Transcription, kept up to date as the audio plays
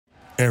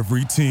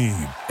Every team,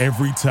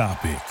 every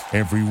topic,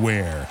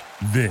 everywhere.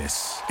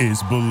 This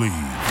is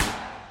Believe.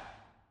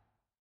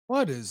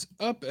 What is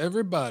up,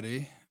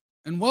 everybody,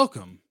 and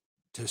welcome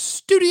to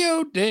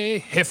Studio de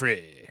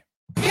Heffrey.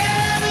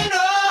 It's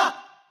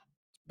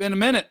been a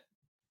minute.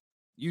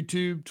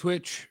 YouTube,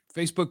 Twitch,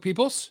 Facebook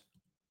peoples.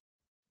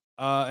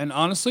 And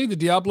honestly, the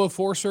Diablo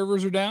 4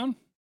 servers are down,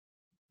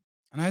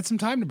 and I had some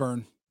time to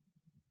burn.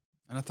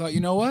 And I thought, you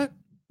know what?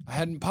 I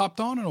hadn't popped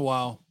on in a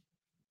while.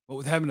 But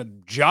with having a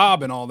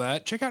job and all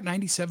that, check out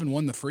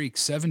 97.1 The Freak,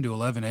 7 to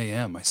 11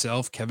 a.m.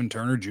 Myself, Kevin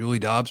Turner, Julie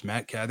Dobbs,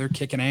 Matt Cather,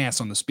 kicking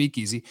ass on the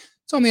Speakeasy.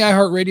 It's on the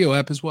iHeartRadio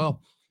app as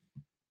well.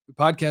 We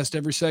podcast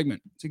every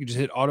segment, so you can just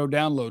hit auto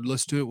download,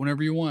 listen to it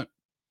whenever you want.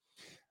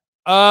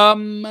 I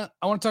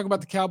want to talk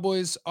about the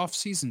Cowboys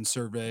offseason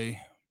survey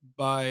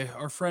by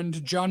our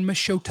friend Jon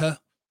Machota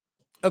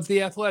of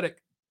The Athletic,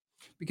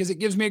 because it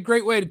gives me a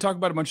great way to talk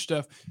about a bunch of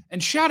stuff.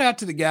 And shout out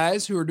to the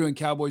guys who are doing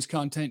Cowboys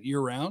content year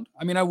round.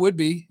 I mean, I would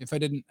be if I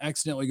didn't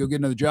accidentally go get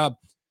another job.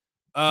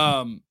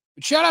 But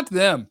shout out to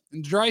them.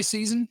 In dry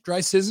season,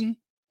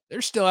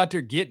 they're still out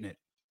there getting it.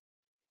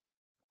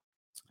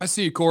 I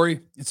see you,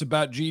 Corey. It's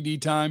about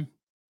GD time.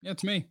 Yeah,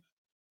 it's me.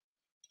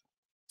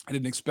 I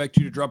didn't expect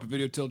you to drop a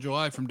video till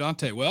July from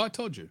Dante. Well, I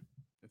told you.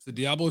 If the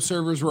Diablo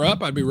servers were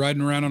up, I'd be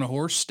riding around on a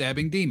horse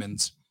stabbing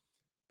demons.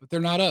 But they're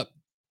not up.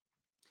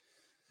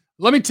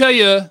 Let me tell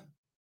you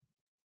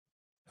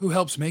who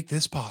helps make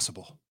this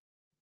possible.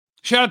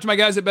 Shout out to my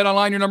guys at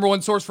BetOnline, your number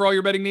one source for all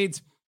your betting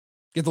needs.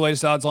 Get the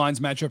latest odds, lines,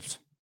 matchups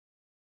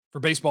for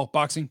baseball,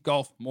 boxing,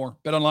 golf, more.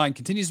 BetOnline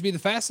continues to be the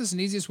fastest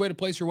and easiest way to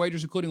place your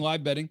wagers, including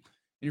live betting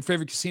and your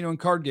favorite casino and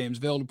card games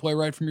available to play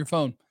right from your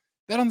phone.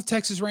 Bet on the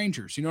Texas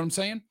Rangers. You know what I'm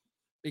saying?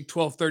 Big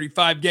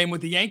 12:35 game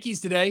with the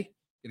Yankees today.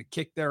 Going to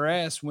kick their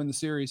ass, win the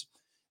series.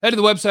 Head to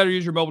the website or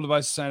use your mobile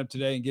device to sign up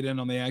today and get in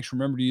on the action.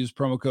 Remember to use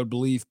promo code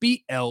BELIEVE,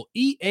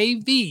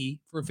 BLEAV,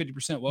 for a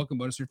 50% welcome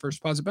bonus on your first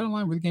deposit.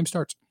 BetOnline where the game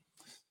starts.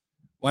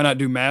 Why not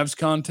do Mavs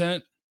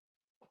content?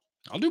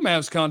 I'll do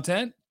Mavs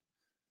content.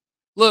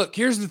 Look,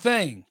 here's the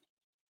thing.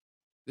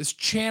 This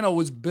channel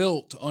was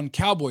built on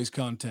Cowboys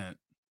content,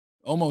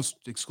 almost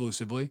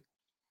exclusively.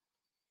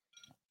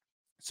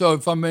 So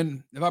if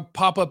I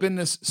pop up in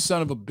this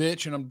son of a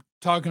bitch and I'm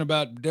talking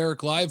about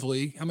Derek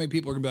Lively, how many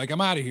people are going to be like, I'm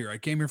out of here. I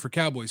came here for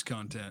Cowboys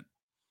content.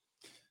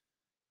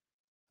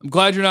 I'm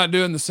glad you're not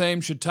doing the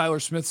same should Tyler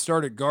Smith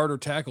start at guard or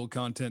tackle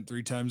content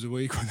 3 times a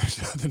week when there's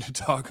nothing to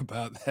talk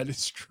about. That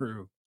is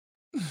true.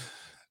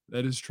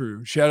 That is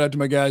true. Shout out to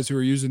my guys who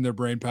are using their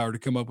brain power to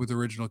come up with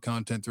original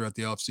content throughout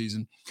the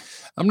offseason.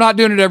 I'm not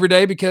doing it every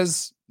day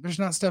because there's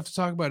not stuff to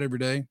talk about every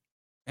day.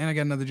 And I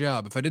got another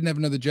job. If I didn't have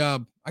another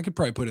job, I could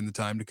probably put in the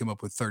time to come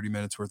up with 30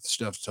 minutes worth of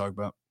stuff to talk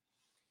about.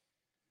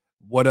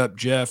 What up,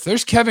 Jeff?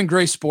 There's Kevin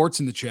Gray Sports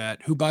in the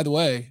chat, who, by the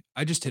way,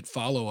 I just hit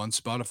follow on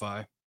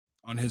Spotify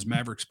on his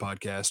Mavericks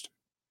podcast.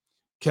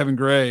 Kevin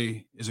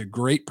Gray is a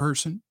great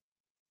person,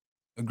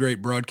 a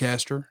great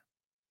broadcaster,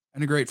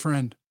 and a great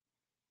friend.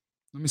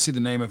 Let me see the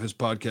name of his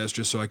podcast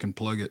just so I can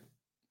plug it.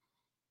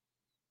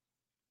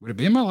 Would it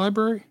be in my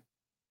library?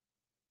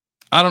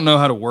 I don't know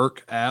how to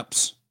work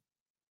apps.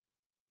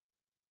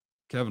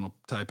 Kevin will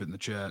type it in the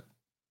chat.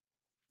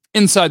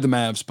 Inside the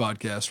Mavs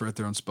podcast right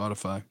there on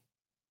Spotify.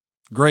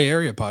 Gray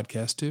Area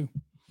podcast too.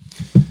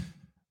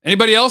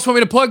 Anybody else want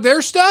me to plug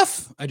their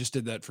stuff? I just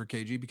did that for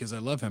KG because I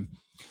love him.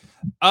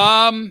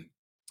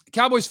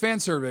 Cowboys Fan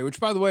Survey, which,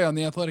 by the way, on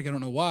The Athletic, I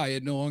don't know why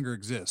it no longer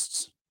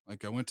exists.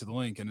 Like, I went to the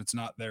link and it's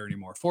not there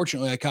anymore.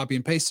 Fortunately, I copy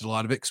and pasted a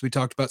lot of it because we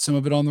talked about some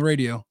of it on the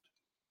radio.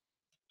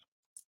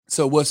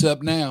 So what's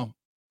up now?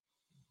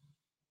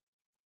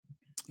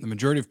 The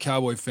majority of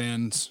Cowboy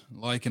fans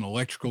like an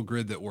electrical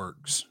grid that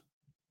works.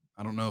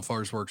 I don't know if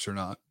ours works or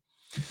not.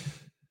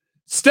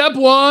 Step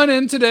 1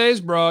 in today's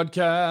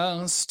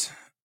broadcast.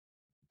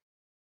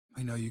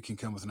 I know you can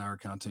come with an hour of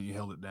content. You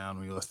held it down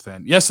when you left the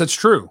fan. Yes, that's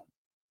true.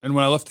 And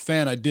when I left the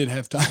fan, I did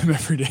have time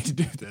every day to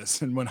do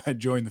this. And when I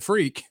joined the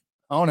Freak,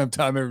 I don't have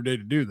time every day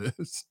to do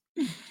this.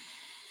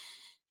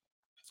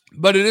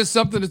 But it is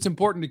something that's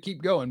important to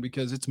keep going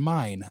because it's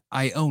mine.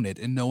 I own it,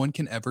 and no one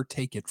can ever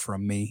take it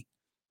from me.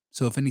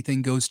 So if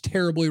anything goes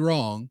terribly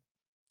wrong,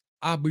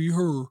 I'll be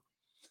her.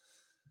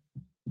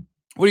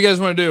 What do you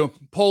guys want to do?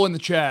 Poll in the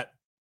chat.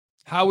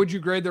 How would you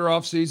grade their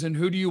offseason?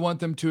 Who do you want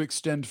them to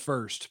extend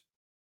first?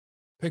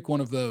 Pick one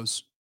of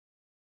those.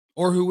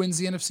 Or who wins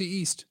the NFC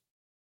East?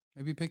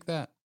 Maybe pick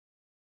that.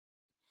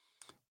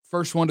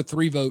 First 1 to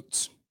 3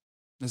 votes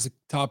is a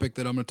topic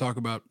that I'm going to talk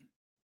about.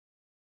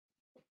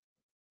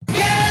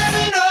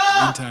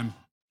 Meantime,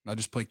 I'll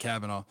just play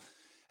Kavanaugh.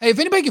 Hey, if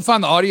anybody can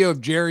find the audio of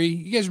Jerry,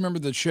 you guys remember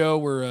the show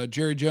where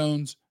Jerry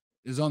Jones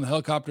is on the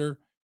helicopter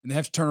and they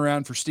have to turn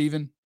around for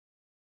Steven?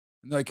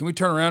 And they're like, can we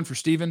turn around for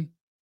Steven?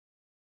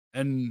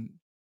 And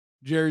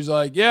Jerry's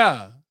like,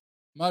 yeah,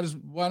 why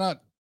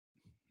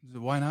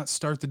not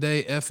start the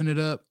day effing it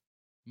up?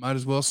 Might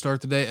as well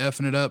start the day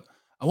effing it up.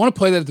 I want to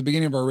play that at the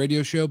beginning of our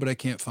radio show, but I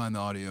can't find the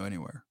audio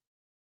anywhere.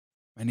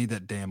 I need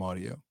that damn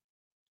audio.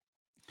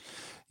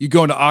 You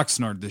going to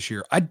Oxnard this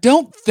year? I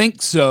don't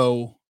think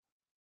so.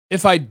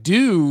 If I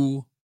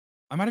do,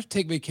 I might have to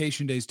take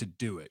vacation days to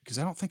do it because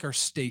I don't think our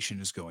station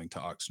is going to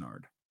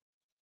Oxnard.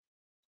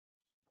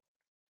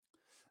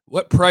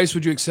 What price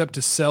would you accept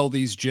to sell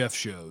these Jeff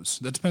shows?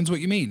 That depends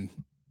what you mean,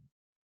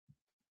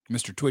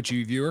 Mr.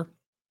 Twitchy viewer.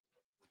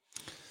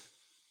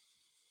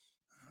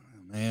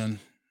 Oh, man,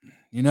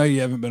 you know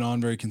you haven't been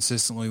on very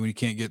consistently when you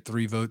can't get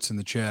 3 votes in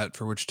the chat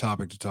for which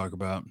topic to talk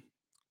about.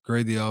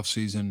 Grade the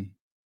offseason.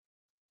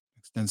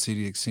 Extend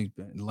CD, exceed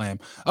Lamb.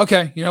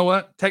 Okay, you know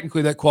what?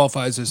 Technically, that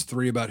qualifies as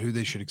 3 about who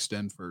they should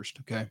extend first.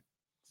 Okay.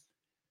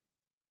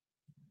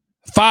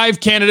 5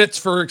 candidates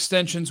for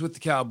extensions with the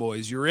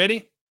Cowboys. You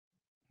ready?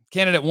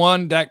 Candidate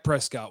 1, Dak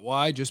Prescott.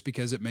 Why? Just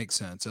because it makes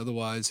sense.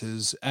 Otherwise,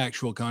 his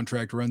actual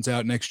contract runs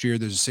out next year.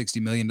 There's a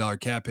 $60 million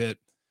cap hit.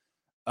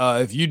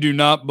 If you do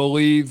not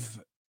believe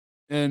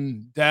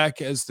in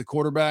Dak as the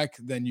quarterback,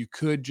 then you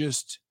could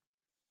just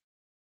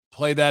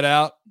play that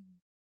out.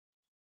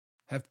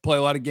 Have to play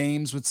a lot of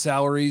games with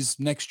salaries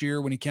next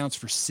year when he counts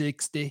for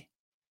 60.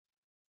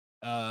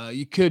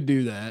 You could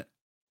do that.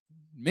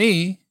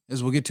 Me,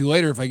 as we'll get to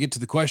later, if I get to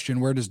the question,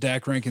 where does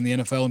Dak rank in the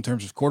NFL in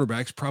terms of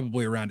quarterbacks?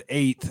 Probably around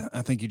 8th.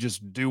 I think you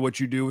just do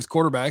what you do with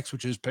quarterbacks,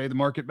 which is pay the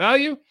market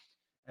value,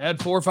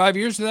 add 4 or 5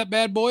 years to that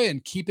bad boy,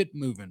 and keep it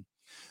moving.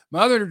 My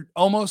other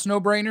almost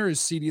no-brainer is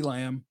CeeDee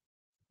Lamb.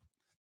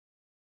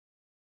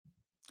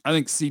 I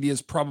think CeeDee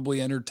has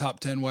probably entered top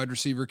 10 wide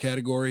receiver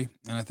category,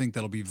 and I think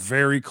that'll be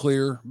very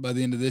clear by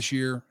the end of this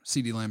year.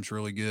 CeeDee Lamb's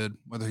really good,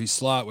 whether he's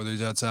slot, whether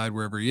he's outside,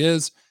 wherever he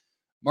is.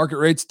 Market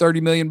rate's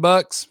 $30 million.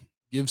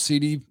 Give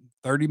CeeDee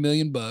 $30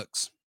 million.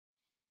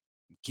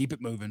 Keep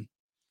it moving.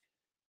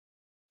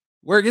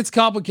 Where it gets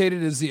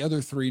complicated is the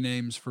other 3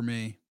 names for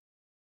me.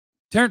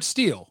 Terrence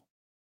Steele.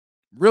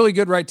 Really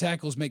good right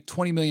tackles make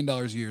 $20 million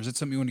a year. Is that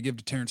something you want to give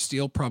to Terrence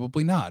Steele?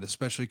 Probably not,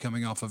 especially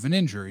coming off of an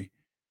injury.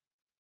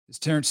 Is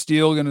Terrence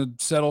Steele going to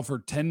settle for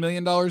 $10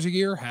 million a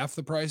year, half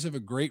the price of a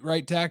great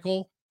right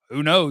tackle?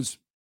 Who knows?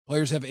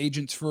 Players have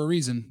agents for a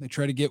reason. They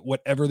try to get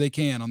whatever they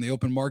can on the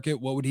open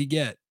market. What would he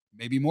get?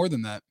 Maybe more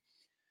than that.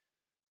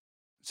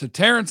 So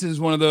Terrence is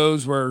one of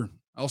those where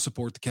I'll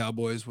support the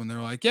Cowboys when they're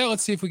like, yeah,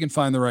 let's see if we can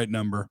find the right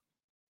number.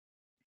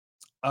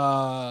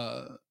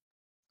 But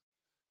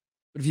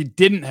if you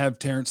didn't have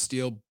Terrence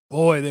Steele,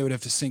 boy, they would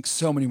have to sink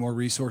so many more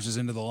resources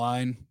into the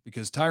line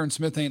because Tyron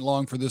Smith ain't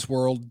long for this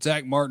world.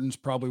 Zach Martin's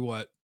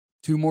probably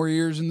 2 more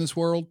years in this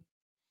world.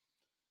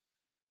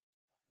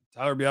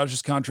 Tyler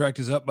Biadage's contract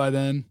is up by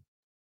then.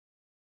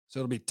 So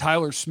it'll be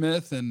Tyler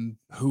Smith and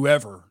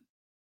whoever.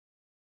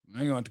 I'm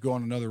going to have to go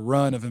on another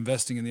run of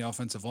investing in the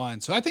offensive line.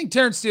 So I think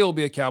Terrence Steele will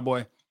be a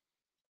Cowboy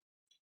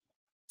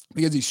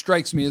because he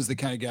strikes me as the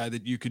kind of guy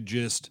that you could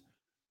just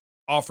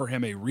offer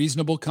him a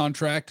reasonable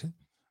contract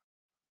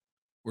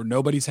where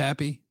nobody's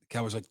happy. The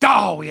Cowboys like,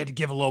 oh, we had to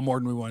give a little more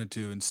than we wanted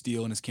to. And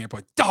Steele and his camp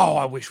like, oh,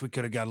 I wish we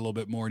could have got a little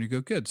bit more. And you go,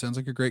 good. Sounds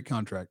like a great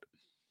contract.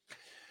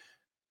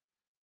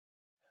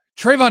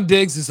 Trayvon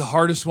Diggs is the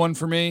hardest one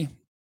for me.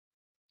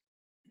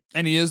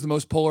 And he is the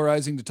most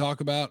polarizing to talk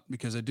about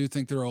because I do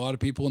think there are a lot of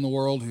people in the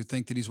world who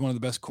think that he's one of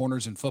the best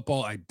corners in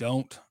football. I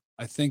don't.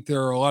 I think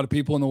there are a lot of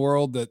people in the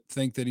world that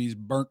think that he's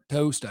burnt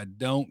toast. I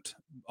don't.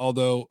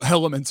 Although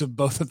elements of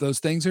both of those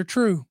things are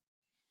true.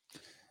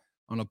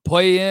 On a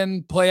play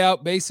in, play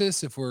out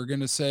basis, if we're going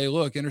to say,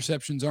 look,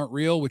 interceptions aren't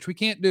real, which we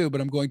can't do,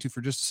 but I'm going to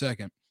for just a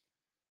second.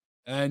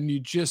 And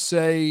you just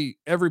say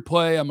every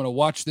play, I'm going to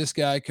watch this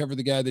guy cover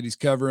the guy that he's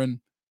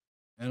covering.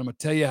 And I'm going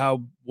to tell you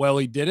how well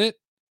he did it.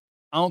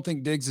 I don't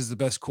think Diggs is the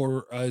best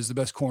corner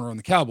on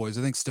the Cowboys.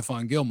 I think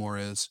Stephon Gilmore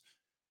is.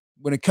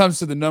 When it comes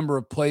to the number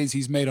of plays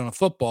he's made on a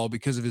football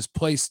because of his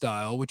play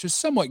style, which is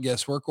somewhat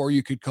guesswork, or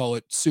you could call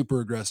it super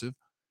aggressive,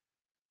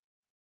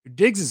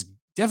 Diggs is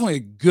definitely a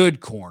good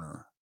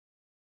corner.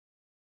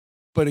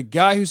 But a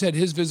guy who's had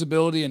his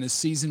visibility in his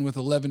season with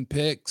 11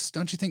 picks,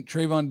 don't you think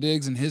Trayvon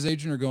Diggs and his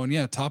agent are going,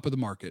 yeah, top of the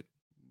market?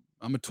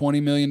 I'm a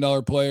 $20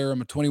 million player.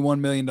 I'm a $21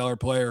 million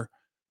player.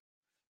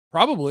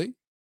 Probably,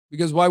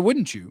 because why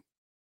wouldn't you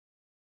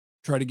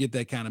try to get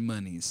that kind of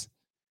monies?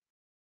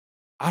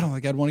 I don't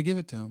think I'd want to give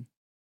it to him.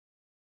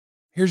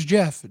 Here's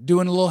Jeff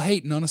doing a little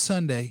hating on a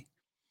Sunday.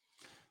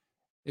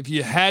 If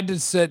you had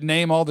to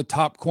name all the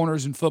top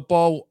corners in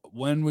football,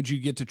 when would you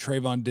get to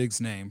Trayvon Diggs'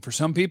 name? For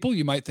some people,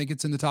 you might think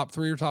it's in the top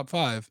 3 or top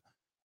 5.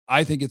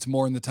 I think it's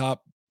more in the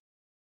top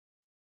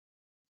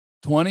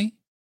 20,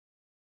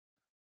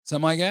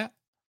 something like that.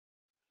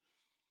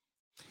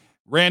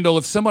 Randall,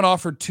 if someone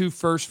offered 2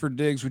 firsts for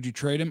Diggs, would you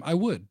trade him? I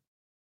would.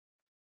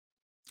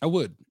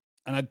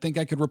 And I think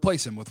I could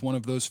replace him with one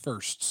of those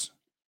firsts.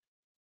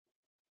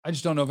 I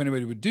just don't know if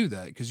anybody would do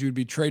that because you would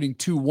be trading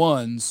 2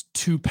 1s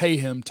to pay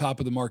him top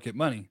of the market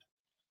money.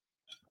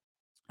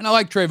 And I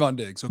like Trayvon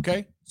Diggs,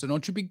 okay? So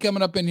don't you be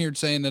coming up in here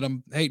saying that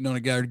I'm hating on a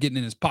guy or getting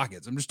in his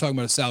pockets. I'm just talking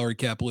about a salary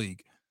cap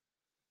league.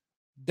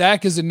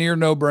 Dak is a near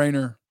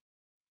no-brainer.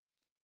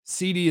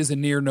 CeeDee is a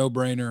near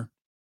no-brainer.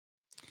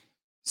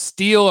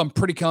 Steele, I'm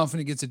pretty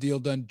confident gets a deal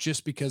done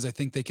just because I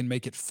think they can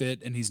make it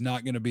fit and he's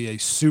not going to be a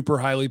super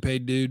highly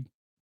paid dude.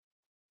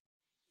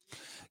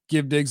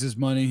 Give Diggs his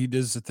money. He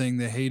does the thing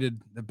they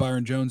hated that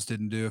Byron Jones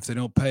didn't do. If they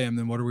don't pay him,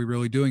 then what are we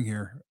really doing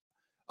here?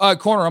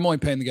 Corner, I'm only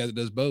paying the guy that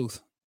does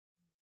both.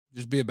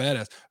 Just be a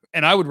badass.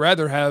 And I would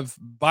rather have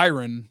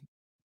Byron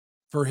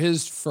for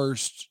his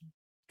first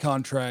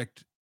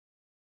contract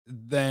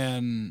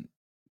than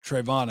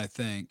Trayvon, I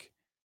think.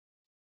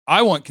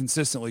 I want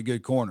consistently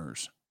good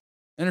corners.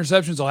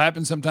 Interceptions will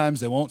happen sometimes.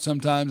 They won't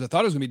sometimes. I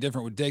thought it was going to be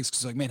different with Diggs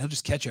because, like, man, he'll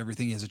just catch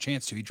everything he has a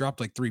chance to. He dropped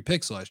like 3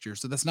 picks last year.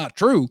 So that's not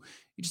true.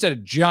 He just had a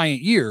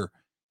giant year.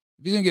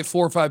 If he's going to get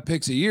 4 or 5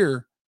 picks a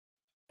year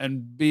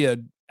and be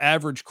an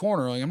average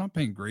corner, like, I'm not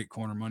paying great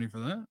corner money for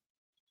that.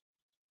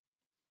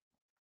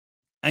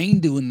 I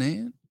ain't doing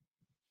that.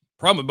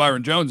 Problem with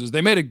Byron Jones is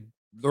they made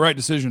the right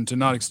decision to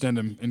not extend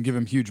him and give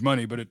him huge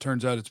money, but it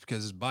turns out it's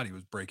because his body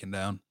was breaking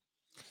down.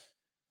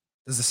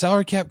 Does the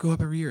salary cap go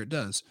up every year? It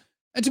does.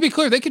 And to be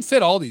clear, they could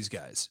fit all these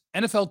guys.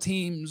 NFL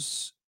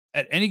teams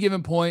at any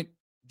given point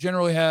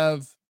generally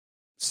have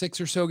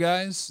 6 or so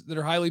guys that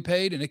are highly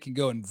paid, and it can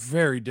go in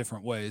very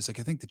different ways. Like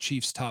I think the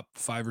Chiefs' top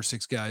 5 or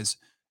 6 guys,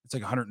 it's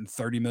like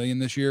 130 million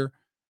this year.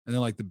 And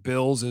then like the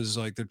Bills is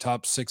like their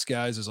top 6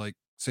 guys is like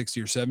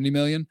 60 or 70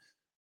 million.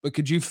 But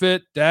could you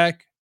fit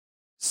Dak,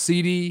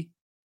 CD,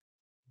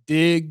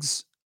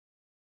 Diggs,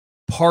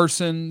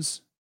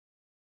 Parsons?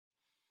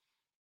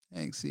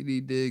 Thanks,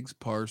 CD, Diggs,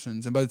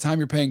 Parsons. And by the time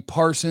you're paying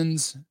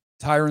Parsons,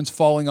 Tyron's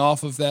falling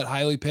off of that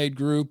highly paid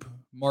group.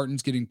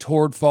 Martin's getting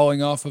Tord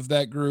falling off of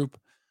that group.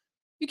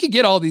 You can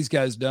get all these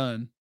guys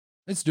done.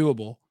 It's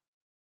doable.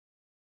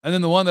 And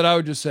then the one that I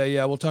would just say,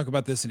 yeah, we'll talk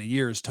about this in a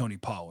year is Tony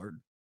Pollard.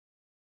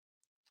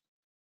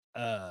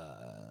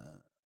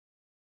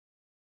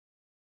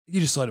 You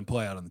just let him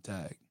play out on the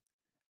tag.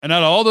 And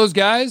out of all those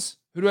guys,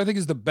 who do I think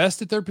is the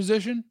best at their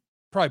position?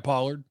 Probably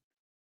Pollard.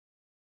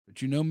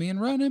 But you know me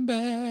and running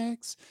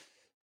backs.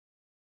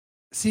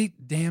 See,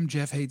 damn,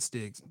 Jeff hates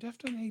Diggs. Jeff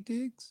doesn't hate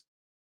Diggs.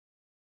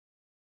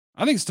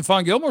 I think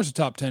Stephon Gilmore's a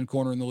top 10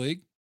 corner in the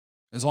league,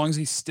 as long as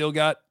he's still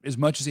got as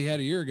much as he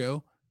had a year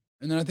ago.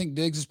 And then I think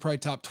Diggs is probably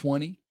top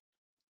 20.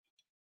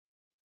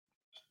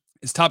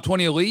 Is top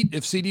 20 elite?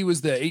 If CD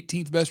was the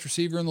 18th best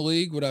receiver in the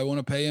league, would I want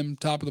to pay him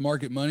top of the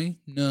market money?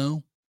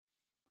 No.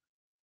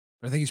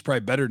 But I think he's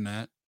probably better than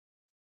that.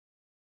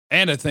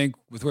 And I think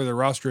with where the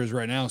roster is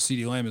right now,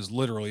 CeeDee Lamb is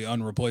literally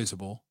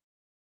unreplaceable.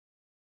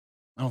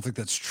 I don't think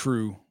that's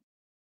true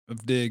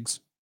of Diggs.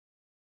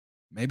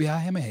 Maybe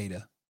I am a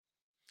hater.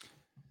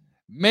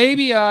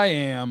 Maybe I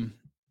am.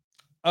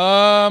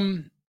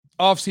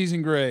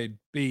 Off-season grade,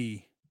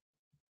 B.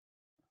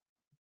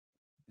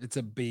 It's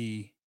a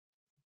B.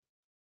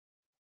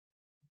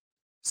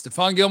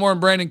 Stephon Gilmore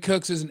and Brandon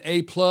Cooks is an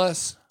A+.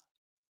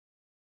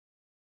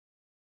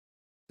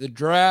 The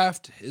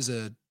draft is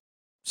a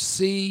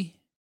C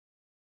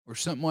or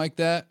something like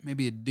that,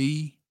 maybe a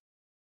D.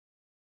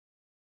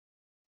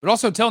 But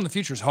also telling the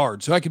future is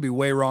hard, so I could be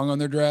way wrong on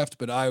their draft,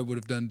 but I would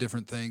have done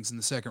different things in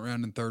the second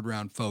round and third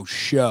round for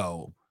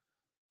show.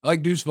 I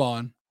like Deuce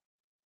Vaughn.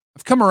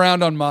 I've come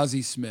around on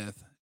Mozzie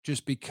Smith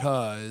just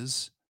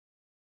because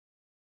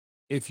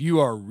if you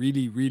are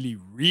really, really,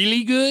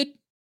 really good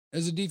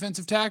as a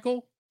defensive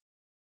tackle,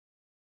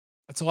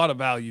 that's a lot of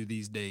value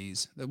these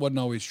days. That wasn't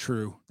always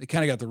true. They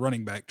kind of got the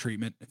running back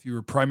treatment. If you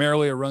were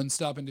primarily a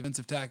run-stopping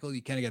defensive tackle,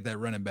 you kind of got that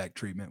running back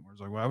treatment where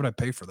it's like, why would I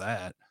pay for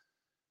that?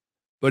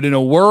 But in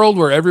a world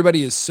where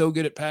everybody is so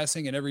good at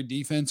passing and every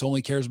defense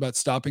only cares about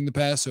stopping the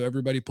pass, so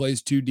everybody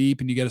plays too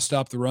deep and you got to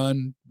stop the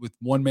run with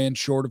one man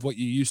short of what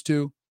you used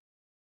to,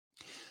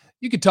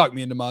 you could talk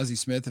me into Mozzie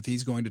Smith if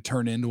he's going to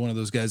turn into one of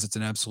those guys that's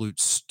an absolute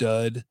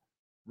stud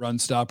run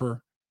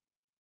stopper.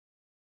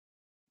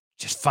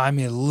 Just find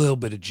me a little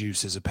bit of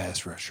juice as a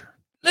pass rusher.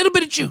 A little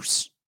bit of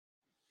juice.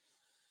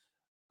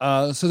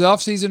 So the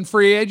offseason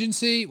free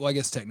agency, well, I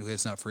guess technically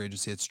it's not free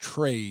agency. It's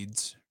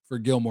trades for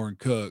Gilmore and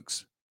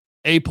Cooks.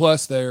 A+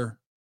 there.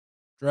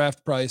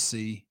 Draft price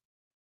C.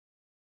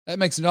 That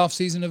makes an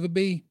offseason of a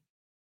B.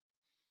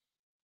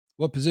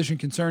 What position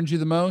concerns you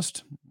the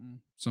most?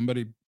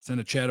 Somebody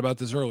sent a chat about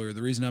this earlier.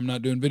 The reason I'm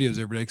not doing videos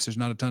every day because there's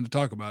not a ton to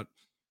talk about.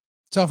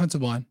 It's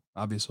offensive line,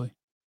 obviously.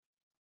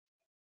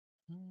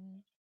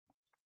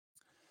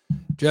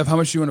 Jeff, how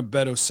much do you want to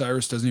bet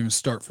Osiris doesn't even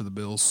start for the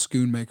Bills?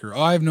 Schoonmaker.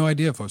 Oh, I have no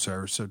idea if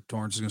Osiris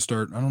Torrance is going to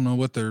start. I don't know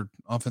what their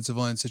offensive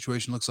line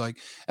situation looks like.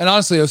 And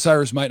honestly,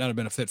 Osiris might not have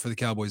been a fit for the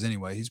Cowboys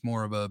anyway. He's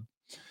more of a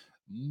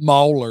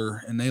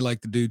mauler, and they like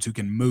the dudes who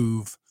can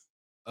move.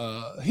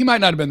 He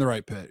might not have been the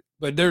right pick,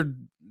 but they're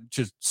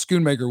just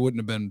Schoonmaker wouldn't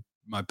have been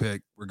my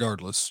pick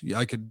regardless. Yeah,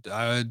 you're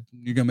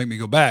going to make me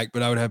go back,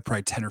 but I would have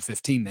probably 10 or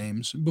 15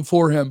 names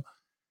before him.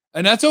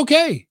 And that's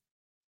okay.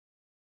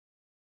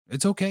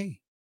 It's okay.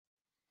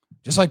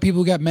 Just like people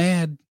who got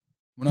mad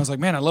when I was like,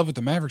 man, I love what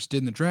the Mavericks did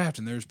in the draft.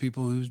 And there's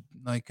people who's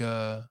like,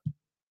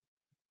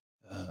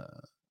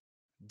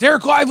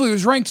 Derek Lively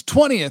was ranked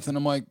 20th. And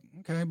I'm like,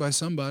 okay, by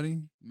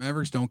somebody.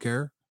 Mavericks don't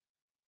care.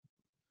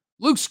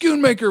 Luke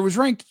Schoonmaker was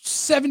ranked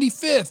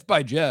 75th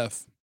by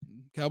Jeff.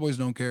 Cowboys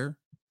don't care.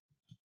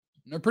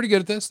 They're pretty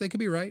good at this. They could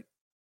be right.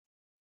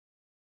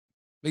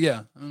 But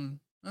yeah,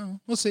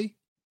 we'll see.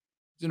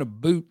 He's in a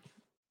boot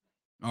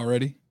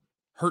already.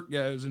 Hurt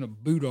guy is in a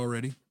boot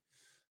already.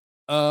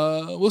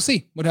 We'll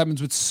see what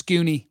happens with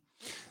Scooney.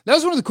 That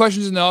was one of the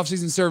questions in the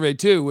offseason survey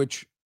too,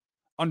 which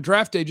on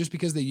draft day, just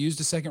because they used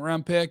a second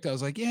round pick, I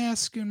was like, yeah,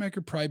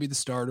 Schoonmaker probably be the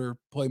starter,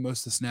 play most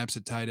of the snaps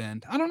at tight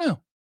end. I don't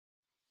know.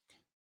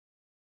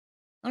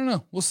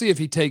 We'll see if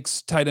he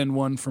takes tight end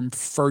 1 from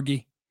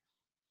Fergie.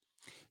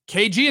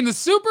 KG in the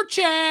super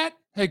chat.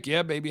 Heck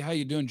yeah, baby. How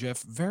you doing,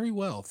 Jeff? Very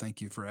well.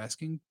 Thank you for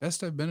asking.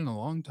 Best I've been in a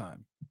long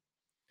time.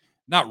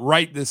 Not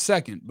right this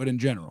second, but in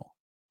general.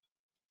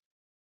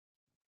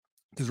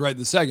 Because right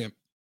this second,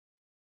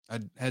 I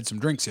had some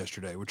drinks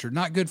yesterday, which are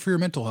not good for your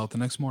mental health the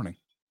next morning.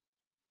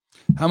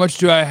 How much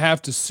do I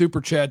have to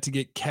super chat to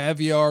get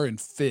caviar and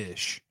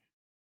fish?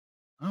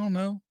 I don't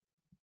know.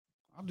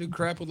 I'll do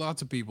crap with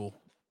lots of people.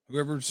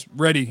 Whoever's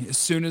ready, as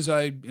soon as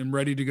I am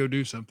ready to go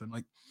do something.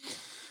 Like,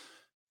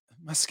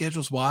 my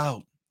schedule's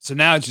wild. So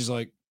now it's just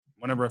like,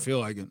 whenever I feel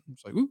like it.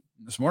 It's like, ooh,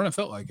 this morning I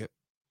felt like it.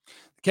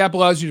 The cap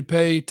allows you to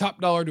pay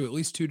top dollar to at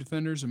least 2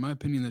 defenders. In my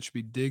opinion, that should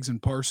be Diggs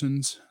and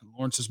Parsons.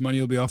 Lawrence's money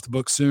will be off the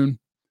books soon.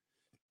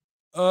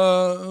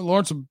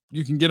 Lawrence,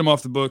 you can get him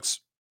off the books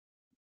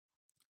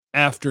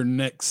after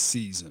next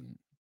season.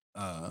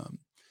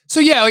 So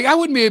yeah, like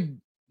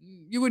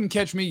you wouldn't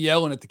catch me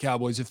yelling at the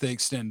Cowboys if they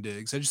extend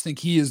Diggs. I just think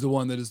he is the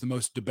one that is the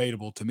most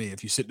debatable to me.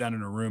 If you sit down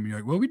in a room and you're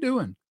like, what are we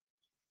doing?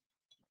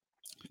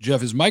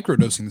 Jeff is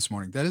microdosing this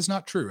morning. That is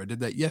not true. I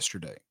did that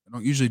yesterday. I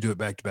don't usually do it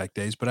back-to-back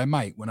days, but I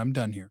might when I'm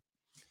done here.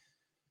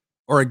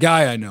 Or a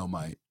guy I know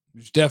might.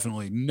 There's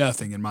definitely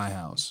nothing in my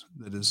house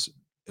that is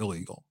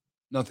illegal.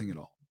 Nothing at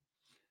all.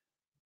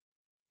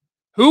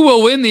 Who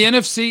will win the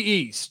NFC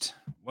East?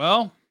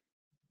 Well,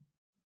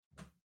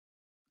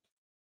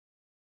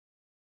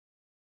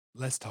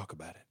 let's talk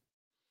about it.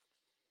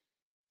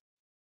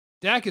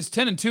 Dak is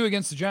 10-2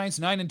 against the Giants,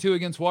 9-2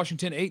 against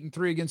Washington,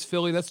 8-3 against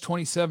Philly. That's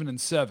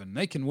 27-7.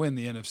 They can win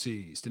the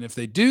NFC East. And if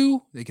they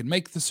do, they can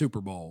make the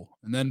Super Bowl.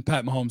 And then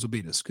Pat Mahomes will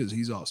beat us because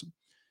he's awesome.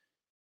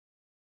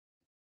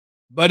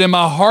 But in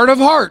my heart of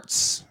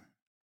hearts,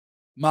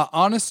 my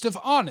honest of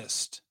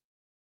honest,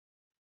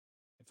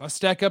 if I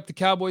stack up the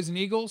Cowboys and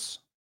Eagles,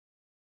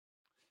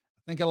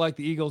 I think I like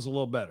the Eagles a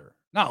little better.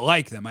 Not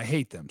like them. I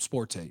hate them.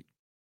 Sports hate.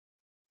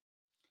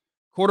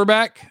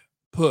 Quarterback,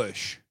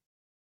 push.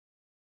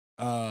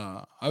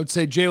 I would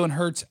say Jalen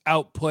Hurts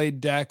outplayed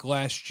Dak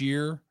last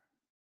year.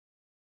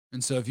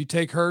 And so if you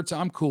take Hurts,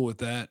 I'm cool with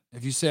that.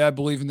 If you say I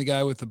believe in the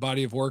guy with the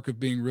body of work of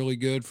being really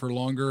good for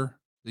longer,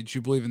 that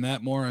you believe in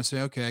that more, I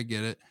say, okay, I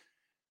get it.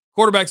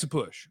 Quarterback's a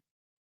push.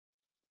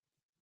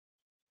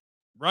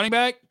 Running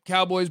back,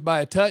 Cowboys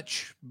by a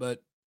touch,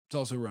 but it's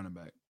also running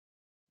back.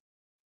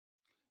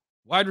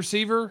 Wide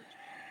receiver,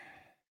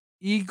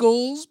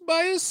 Eagles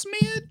by a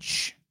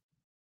smidge.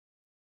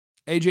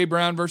 A.J.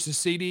 Brown versus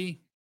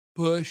CD.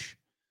 Push.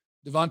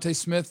 Devontae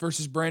Smith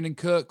versus Brandon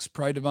Cooks.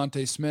 Probably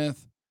Devontae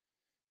Smith.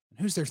 And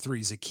who's their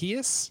 3?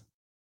 Zacchaeus?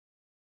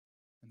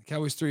 And the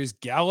Cowboys 3 is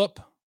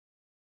Gallup.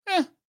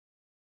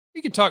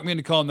 You could talk me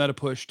into calling that a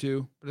push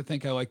too, but I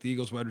think I like the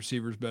Eagles wide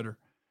receivers better.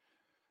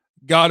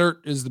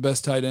 Goddard is the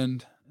best tight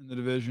end in the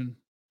division.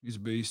 He's a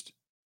beast.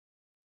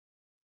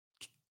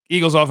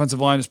 Eagles offensive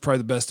line is probably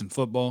the best in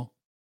football.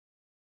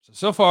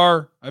 So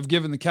far, I've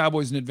given the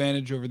Cowboys an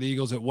advantage over the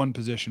Eagles at one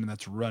position, and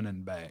that's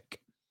running back.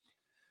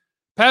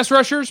 Pass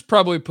rushers,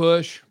 probably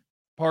push.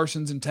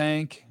 Parsons and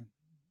Tank.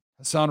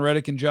 Hassan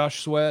Reddick and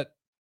Josh Sweat.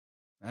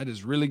 That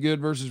is really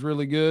good versus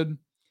really good.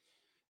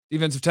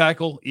 Defensive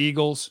tackle,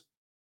 Eagles.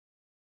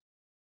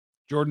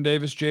 Jordan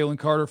Davis, Jalen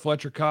Carter,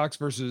 Fletcher Cox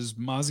versus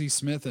Mozzie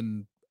Smith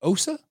and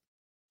Osa.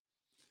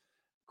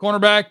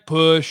 Cornerback,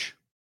 push.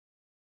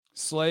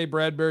 Slay,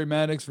 Bradbury,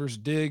 Maddox versus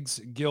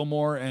Diggs,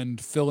 Gilmore, and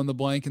fill in the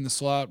blank in the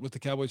slot with the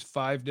Cowboys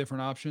 5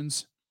 different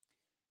options.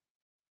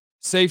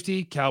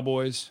 Safety,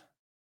 Cowboys.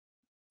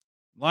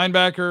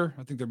 Linebacker,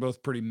 I think they're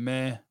both pretty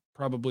meh.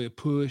 Probably a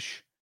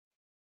push.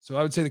 So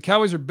I would say the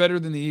Cowboys are better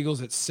than the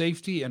Eagles at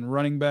safety and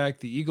running back.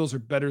 The Eagles are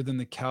better than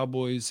the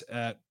Cowboys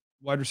at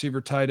wide receiver,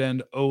 tight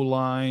end,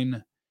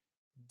 O-line,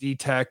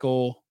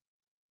 D-tackle,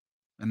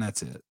 and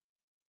that's it.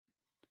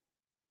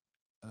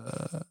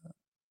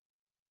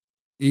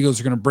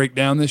 Eagles are going to break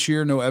down this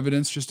year. No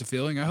evidence, just a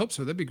feeling. I hope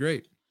so. That'd be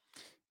great.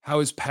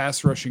 How is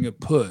pass rushing a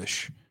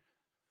push?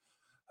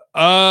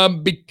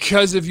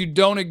 Because if you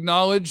don't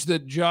acknowledge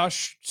that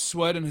Josh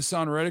Sweat and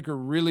Hassan Reddick are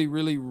really,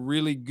 really,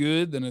 really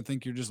good, then I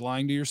think you're just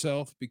lying to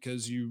yourself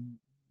because you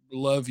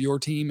love your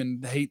team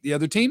and hate the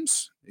other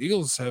teams. The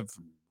Eagles have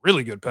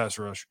really good pass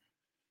rush.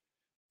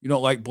 You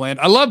don't like Bland.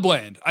 I love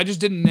Bland. I just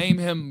didn't name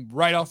him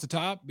right off the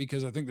top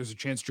because I think there's a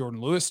chance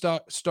Jordan Lewis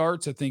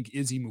starts. I think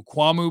Izzy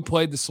Mukwamu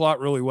played the slot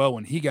really well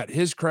when he got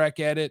his crack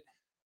at it.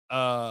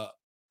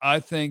 I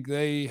think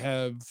they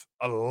have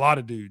a lot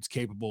of dudes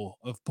capable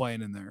of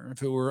playing in there.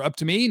 If it were up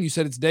to me and you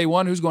said it's day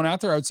one, who's going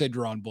out there, I would say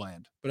Deron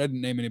Bland. But I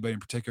didn't name anybody in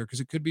particular because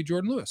it could be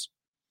Jordan Lewis.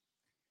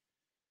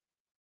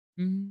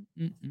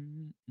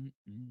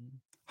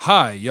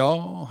 Hi,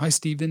 y'all. Hi,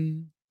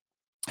 Steven.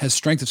 Has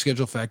strength of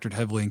schedule factored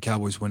heavily in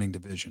Cowboys winning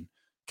division?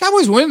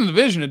 Cowboys win the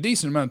division a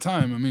decent amount of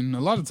time. I mean, a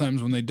lot of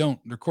times when they don't,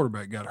 their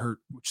quarterback got hurt,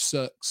 which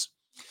sucks.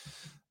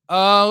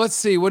 Let's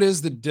see. What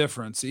is the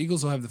difference? The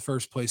Eagles will have the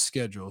first place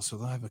schedule, so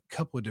they'll have a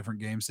couple of different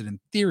games that, in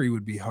theory,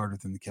 would be harder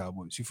than the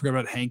Cowboys. You forgot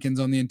about Hankins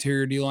on the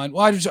interior D line.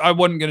 Well, I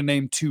wasn't going to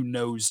name two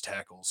nose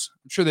tackles.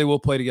 I'm sure they will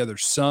play together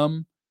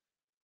some.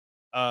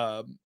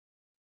 And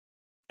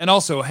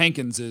also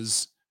Hankins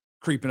is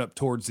creeping up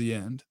towards the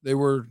end. He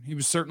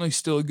was certainly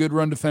still a good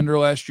run defender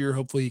last year.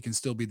 Hopefully, he can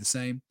still be the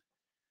same.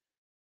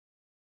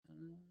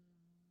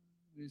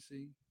 Let me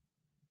see.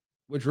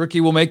 Which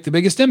rookie will make the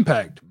biggest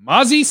impact?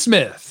 Mozzie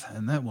Smith,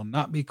 and that will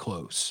not be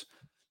close.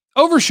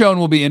 Overshown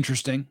will be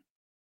interesting.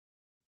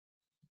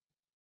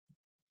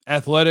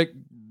 Athletic,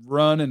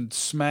 run and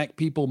smack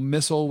people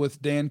missile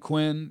with Dan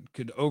Quinn.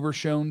 Could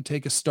Overshown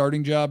take a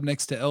starting job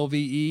next to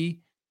LVE?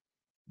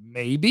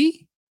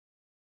 Maybe.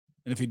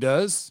 And if he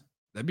does,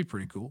 that'd be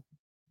pretty cool.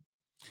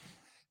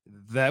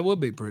 That would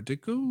be pretty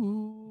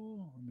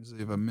cool. Let me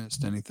see if I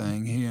missed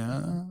anything here.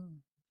 No,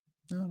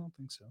 I don't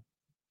think so.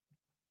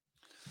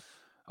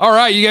 All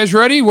right, you guys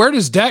ready? Where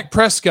does Dak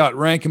Prescott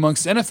rank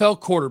amongst NFL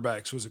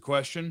quarterbacks was a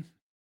question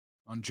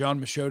on Jon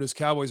Machota's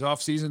Cowboys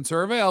offseason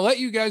survey. I'll let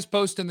you guys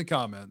post in the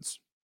comments.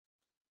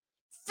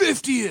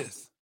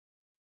 50th.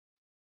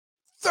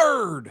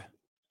 3rd.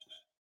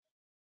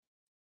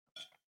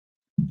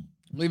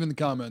 Leave in the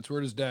comments. Where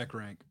does Dak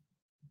rank?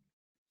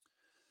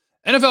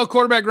 NFL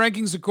quarterback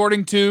rankings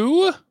according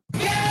to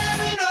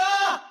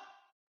the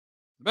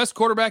best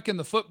quarterback in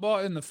the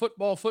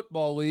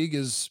football league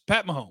is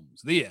Pat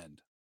Mahomes. The end.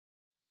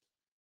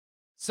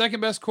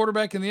 Second best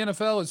quarterback in the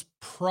NFL is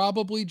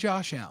probably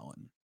Josh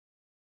Allen.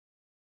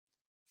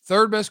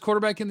 Third best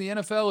quarterback in the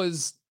NFL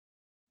is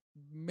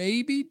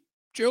maybe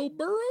Joe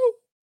Burrow.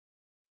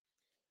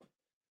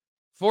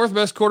 Fourth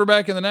best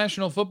quarterback in the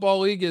National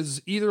Football League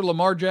is either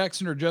Lamar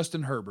Jackson or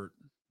Justin Herbert.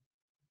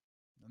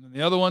 And then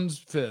the other one's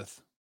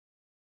fifth.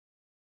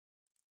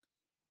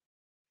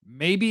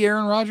 Maybe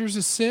Aaron Rodgers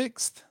is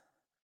sixth.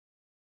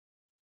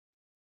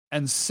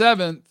 And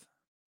seventh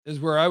is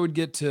where I would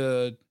get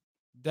to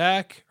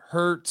Dak,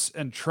 Hurts,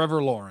 and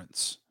Trevor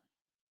Lawrence.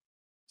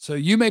 So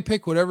you may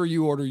pick whatever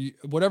order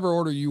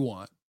you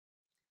want.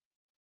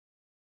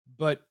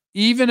 But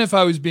even if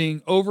I was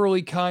being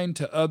overly kind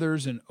to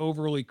others and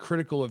overly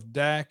critical of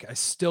Dak, I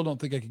still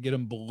don't think I could get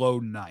him below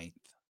 9th.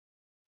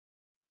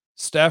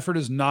 Stafford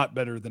is not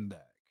better than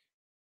Dak.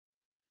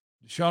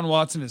 Deshaun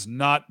Watson is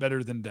not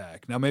better than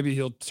Dak. Now, maybe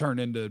he'll turn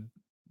into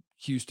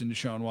Houston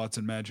Deshaun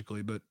Watson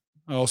magically, but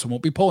I also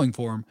won't be pulling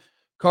for him.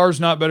 Carr's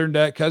not better than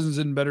Dak. Cousins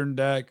isn't better than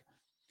Dak.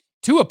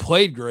 Tua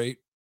played great.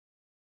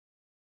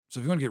 So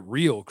if you want to get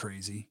real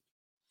crazy,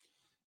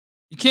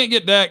 you can't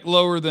get Dak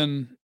lower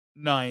than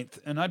 9th,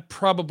 and I'd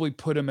probably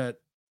put him at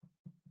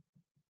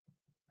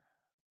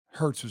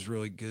Hurts was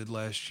really good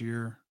last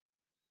year.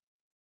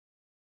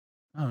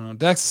 I don't know.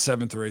 Dak's the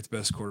 7th or 8th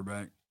best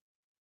quarterback.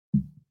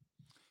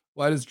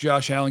 Why does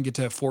Josh Allen get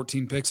to have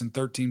 14 picks and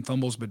 13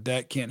 fumbles, but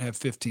Dak can't have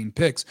 15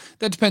 picks?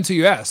 That depends who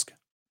you ask.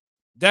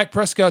 Dak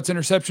Prescott's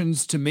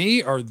interceptions to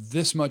me are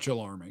this much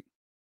alarming.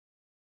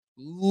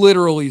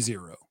 Literally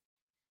 0.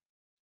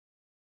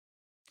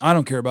 I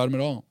don't care about him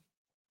at all.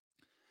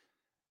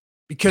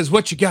 Because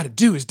what you got to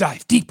do is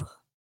dive deeper.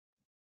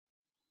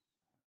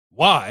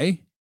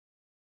 Why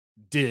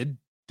did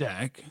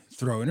Dak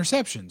throw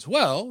interceptions?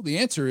 Well, the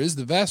answer is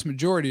the vast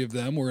majority of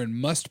them were in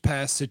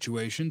must-pass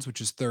situations,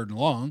 which is 3rd and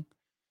long.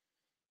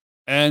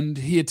 And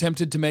he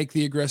attempted to make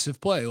the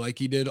aggressive play like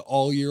he did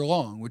all year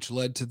long, which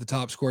led to the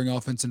top scoring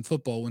offense in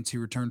football once he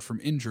returned from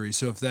injury.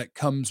 So if that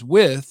comes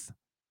with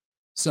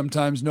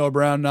sometimes Noah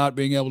Brown not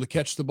being able to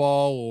catch the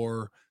ball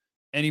or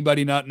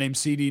anybody not named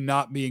CD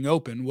not being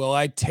open, well,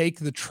 I take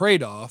the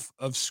trade-off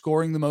of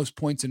scoring the most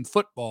points in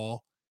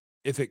football.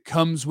 If it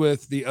comes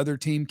with the other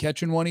team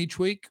catching one each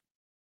week,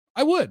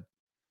 I would.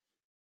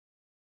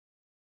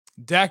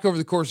 Dak, over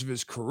the course of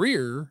his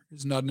career,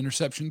 is not an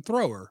interception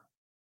thrower.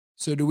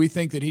 So do we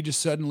think that he just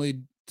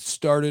suddenly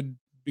started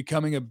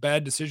becoming a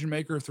bad decision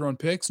maker throwing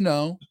picks?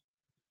 No.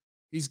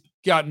 He's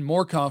gotten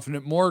more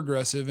confident, more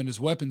aggressive, and his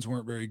weapons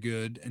weren't very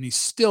good, and he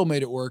still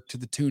made it work to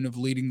the tune of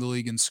leading the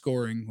league in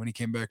scoring when he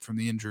came back from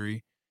the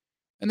injury.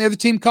 And the other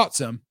team caught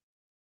some.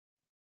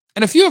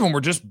 And a few of them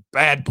were just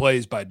bad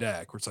plays by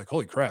Dak, where it's like,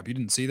 holy crap, you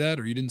didn't see that,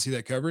 or you didn't see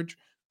that coverage.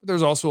 But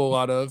there's also a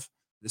lot of,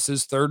 this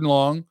is 3rd and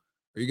long.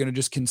 Are you going to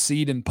just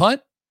concede and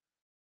punt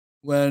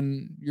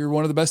when you're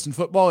one of the best in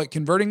football at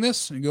converting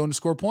this and going to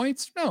score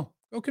points? No,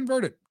 go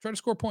convert it. Try to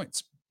score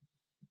points.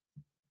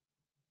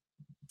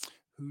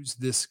 Who's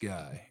this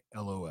guy?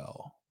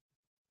 LOL.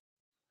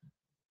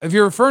 If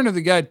you're referring to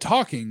the guy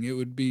talking, it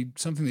would be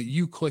something that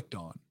you clicked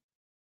on.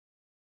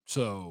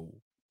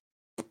 So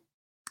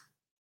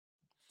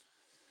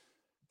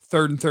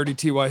 3rd and 30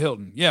 T.Y.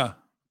 Hilton. Yeah,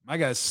 my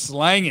guy's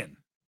slanging.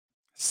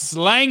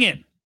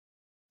 Slanging.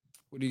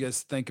 What do you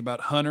guys think about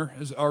Hunter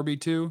as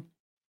RB2?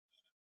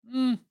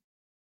 I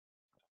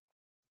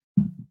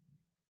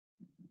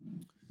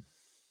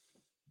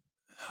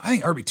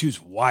think RB2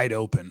 is wide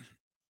open.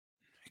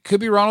 It could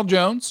be Ronald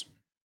Jones.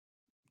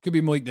 Could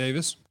be Malik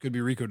Davis. Could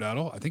be Rico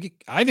Dowdle. I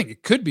think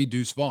it could be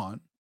Deuce Vaughn.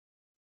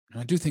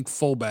 And I do think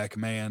fullback,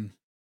 man.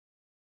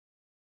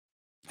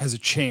 has a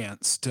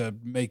chance to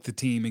make the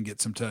team and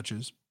get some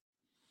touches.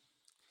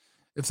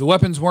 If the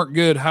weapons weren't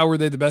good, how were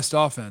they the best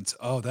offense?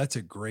 Oh, that's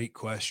a great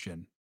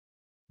question.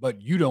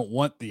 But you don't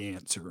want the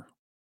answer.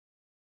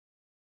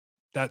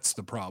 That's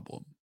the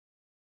problem.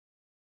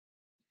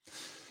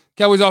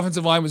 Cowboys'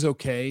 offensive line was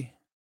okay.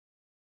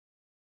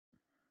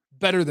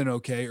 Better than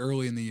okay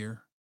early in the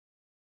year.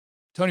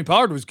 Tony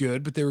Pollard was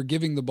good, but they were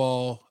giving the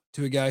ball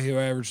to a guy who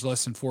averaged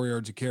less than 4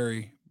 yards a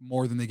carry,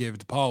 more than they gave it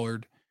to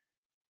Pollard.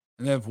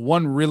 And they have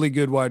one really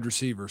good wide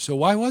receiver. So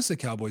why was the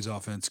Cowboys'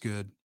 offense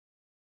good?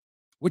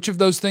 Which of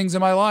those things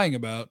am I lying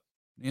about?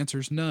 The answer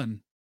is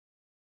none.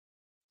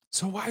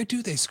 So why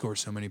do they score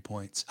so many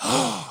points?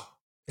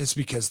 It's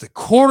because the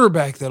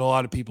quarterback that a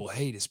lot of people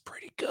hate is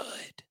pretty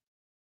good.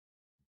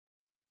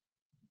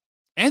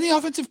 And the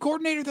offensive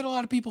coordinator that a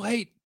lot of people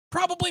hate,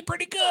 probably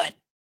pretty good.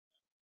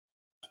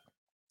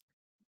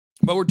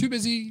 But we're too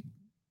busy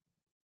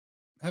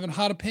having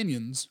hot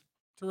opinions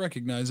to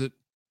recognize it.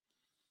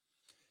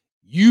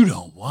 You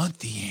don't want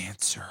the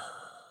answer.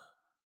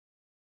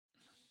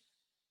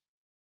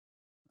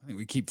 I think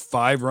we keep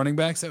 5 running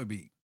backs. That would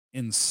be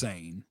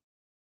insane.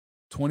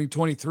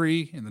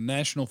 2023 in the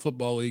National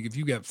Football League, if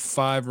you got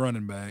 5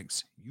 running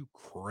backs, you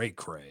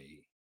cray-cray.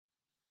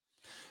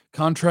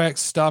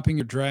 Contracts stopping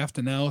your draft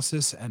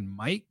analysis and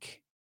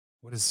Mike?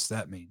 What does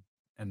that mean?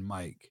 And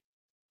Mike?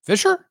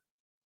 Fisher?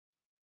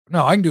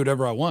 No, I can do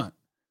whatever I want.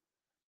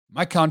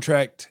 My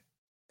contract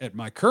at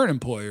my current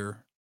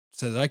employer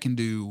says I can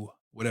do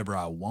whatever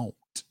I want.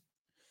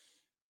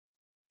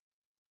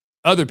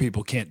 Other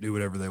people can't do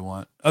whatever they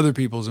want. Other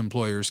people's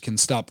employers can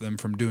stop them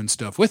from doing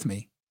stuff with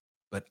me,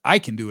 but I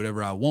can do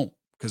whatever I want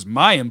because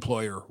my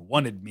employer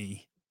wanted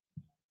me.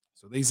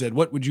 So they said,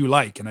 what would you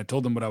like? And I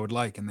told them what I would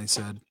like. And they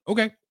said,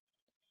 okay.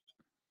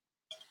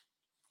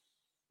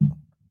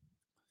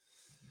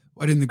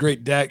 Why didn't the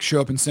great Dak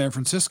show up in San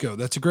Francisco?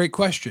 That's a great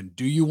question.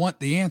 Do you want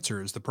the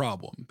answer is the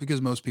problem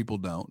because most people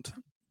don't.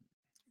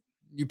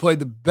 You played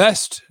the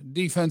best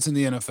defense in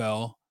the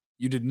NFL.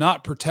 You did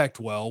not protect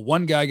well.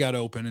 One guy got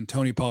open and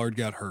Tony Pollard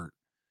got hurt.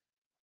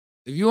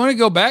 If you want to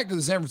go back to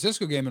the San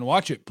Francisco game and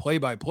watch it play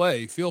by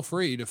play, feel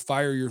free to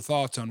fire your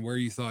thoughts on where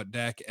you thought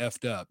Dak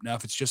effed up. Now,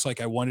 if it's just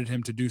like I wanted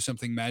him to do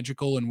something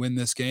magical and win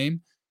this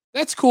game,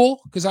 that's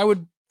cool because I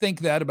would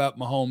think that about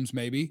Mahomes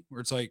maybe, where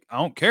it's like, I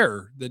don't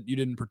care that you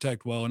didn't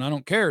protect well and I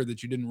don't care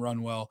that you didn't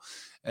run well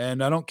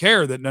and I don't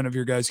care that none of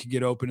your guys could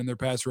get open and their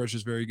pass rush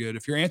is very good.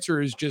 If your answer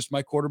is just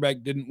my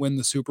quarterback didn't win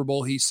the Super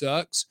Bowl, he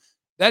sucks,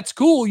 that's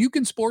cool. You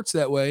can sports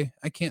that way.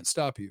 I can't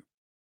stop you.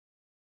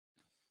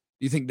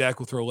 Do you think Dak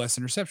will throw less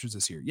interceptions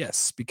this year?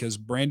 Yes, because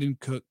Brandon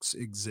Cooks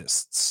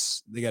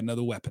exists. They got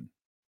another weapon.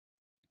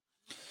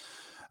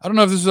 I don't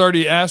know if this was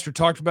already asked or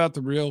talked about,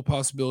 the real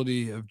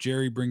possibility of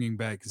Jerry bringing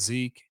back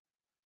Zeke.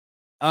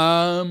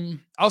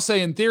 I'll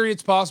say in theory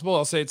it's possible.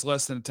 I'll say it's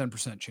less than a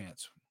 10%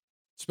 chance,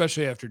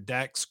 especially after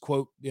Dak's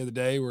quote the other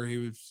day where he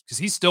was, because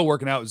he's still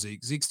working out with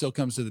Zeke. Zeke still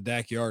comes to the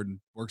Dak yard and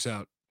works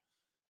out.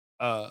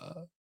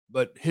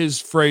 But his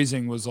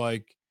phrasing was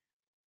like,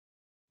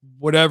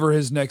 whatever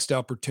his next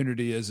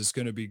opportunity is, it's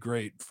going to be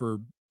great for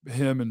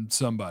him and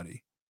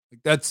somebody.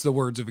 Like that's the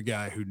words of a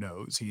guy who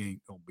knows he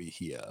ain't going to be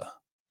here.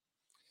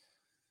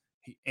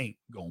 He ain't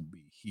going to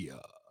be here.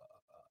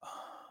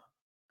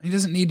 He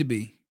doesn't need to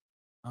be,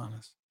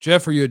 honest.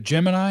 Jeff, are you a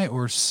Gemini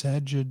or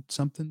Sagitt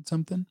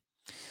something?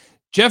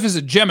 Jeff is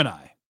a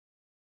Gemini.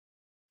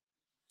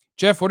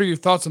 Jeff, what are your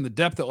thoughts on the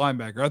depth at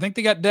linebacker? I think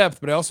they got depth,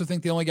 but I also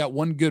think they only got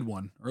one good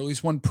one, or at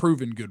least one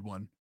proven good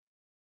one.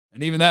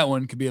 And even that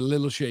one could be a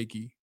little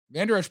shaky.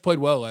 Vander Esch played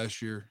well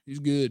last year. He's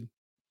good.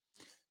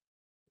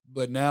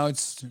 But now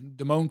it's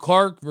Damone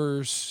Clark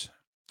versus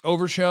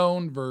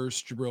Overshown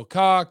versus Jabril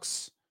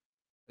Cox.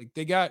 Like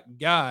they got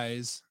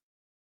guys.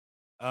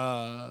 They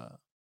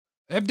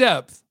have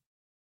depth.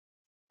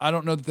 I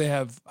don't know that they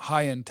have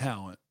high-end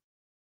talent.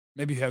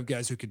 Maybe you have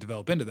guys who could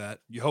develop into that.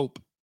 You hope.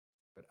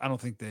 But I don't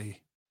think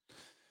they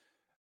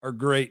are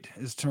great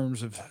in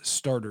terms of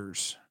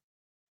starters.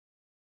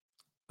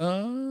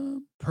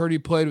 Purdy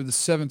played with a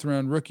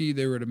 7th-round rookie.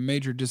 They were at a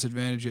major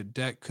disadvantage, yet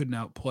Dak couldn't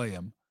outplay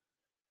him.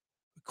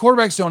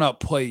 Quarterbacks don't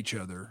outplay each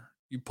other.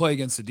 You play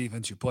against the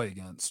defense you play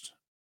against.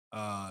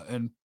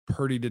 And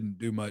Purdy didn't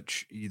do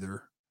much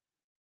either.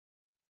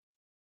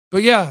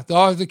 But yeah,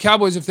 the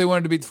Cowboys, if they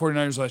wanted to beat the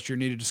 49ers last year,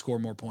 needed to score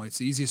more points.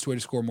 The easiest way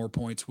to score more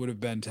points would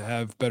have been to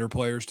have better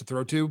players to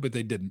throw to, but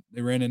they didn't.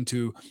 They ran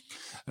into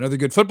another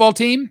good football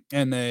team,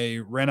 and they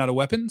ran out of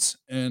weapons,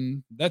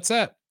 and that's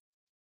that.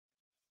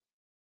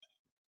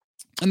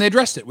 And they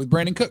addressed it with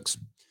Brandon Cooks.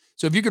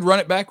 So if you could run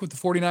it back with the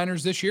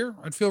 49ers this year,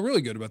 I'd feel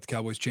really good about the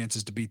Cowboys'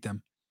 chances to beat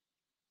them.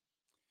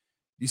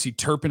 You see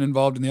Turpin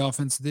involved in the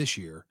offense this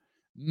year.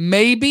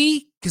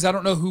 Maybe, because I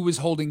don't know who was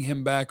holding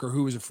him back or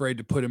who was afraid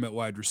to put him at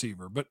wide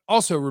receiver. But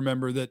also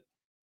remember that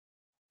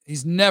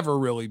he's never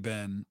really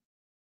been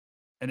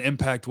an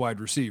impact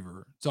wide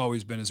receiver. It's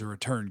always been as a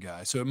return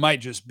guy. So it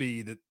might just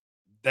be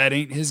that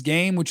ain't his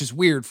game, which is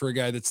weird for a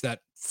guy that's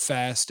that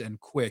fast and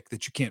quick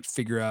that you can't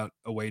figure out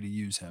a way to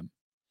use him.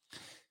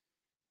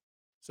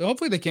 So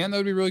hopefully they can. That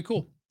would be really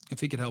cool if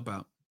he could help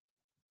out.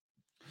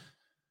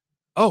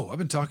 Oh, I've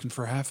been talking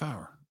for a half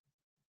hour.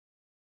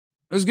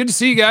 It was good to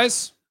see you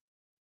guys.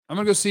 I'm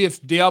going to go see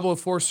if Diablo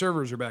 4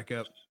 servers are back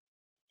up.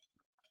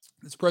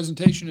 This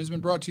presentation has been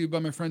brought to you by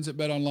my friends at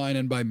BetOnline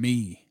and by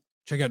me.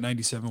 Check out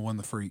 97.1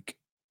 The Freak.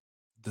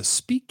 The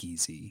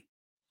Speakeasy.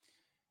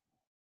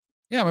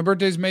 Yeah, my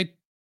birthday's May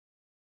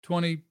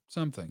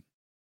 20-something.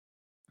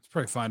 It's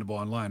probably findable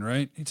online,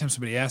 right? Anytime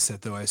somebody asks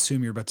that, though, I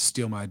assume you're about to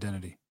steal my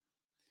identity.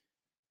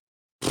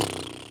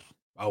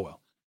 Oh,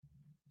 well.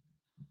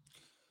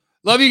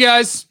 Love you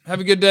guys. Have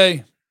a good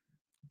day.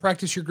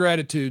 Practice your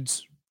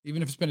gratitudes,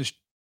 even if it's been a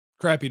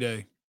crappy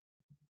day.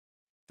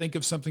 Think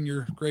of something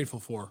you're grateful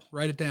for.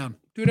 Write it down.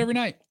 Do it every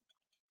night.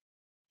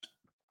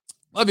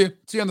 Love you.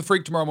 See you on The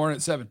Freak tomorrow morning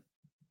at 7.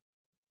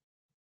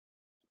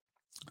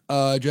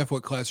 Jeff,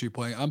 what class are you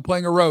playing? I'm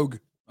playing a rogue.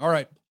 All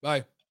right.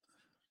 Bye.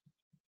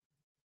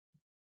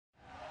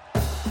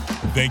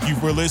 Thank you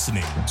for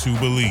listening to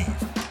Believe.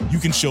 You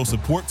can show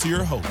support to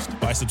your host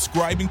by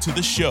subscribing to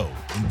the show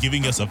and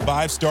giving us a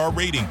 5-star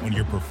rating on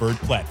your preferred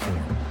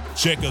platform.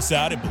 Check us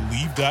out at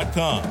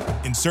Believe.com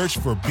and search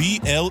for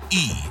BLEAV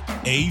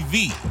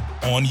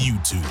on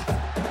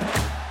YouTube.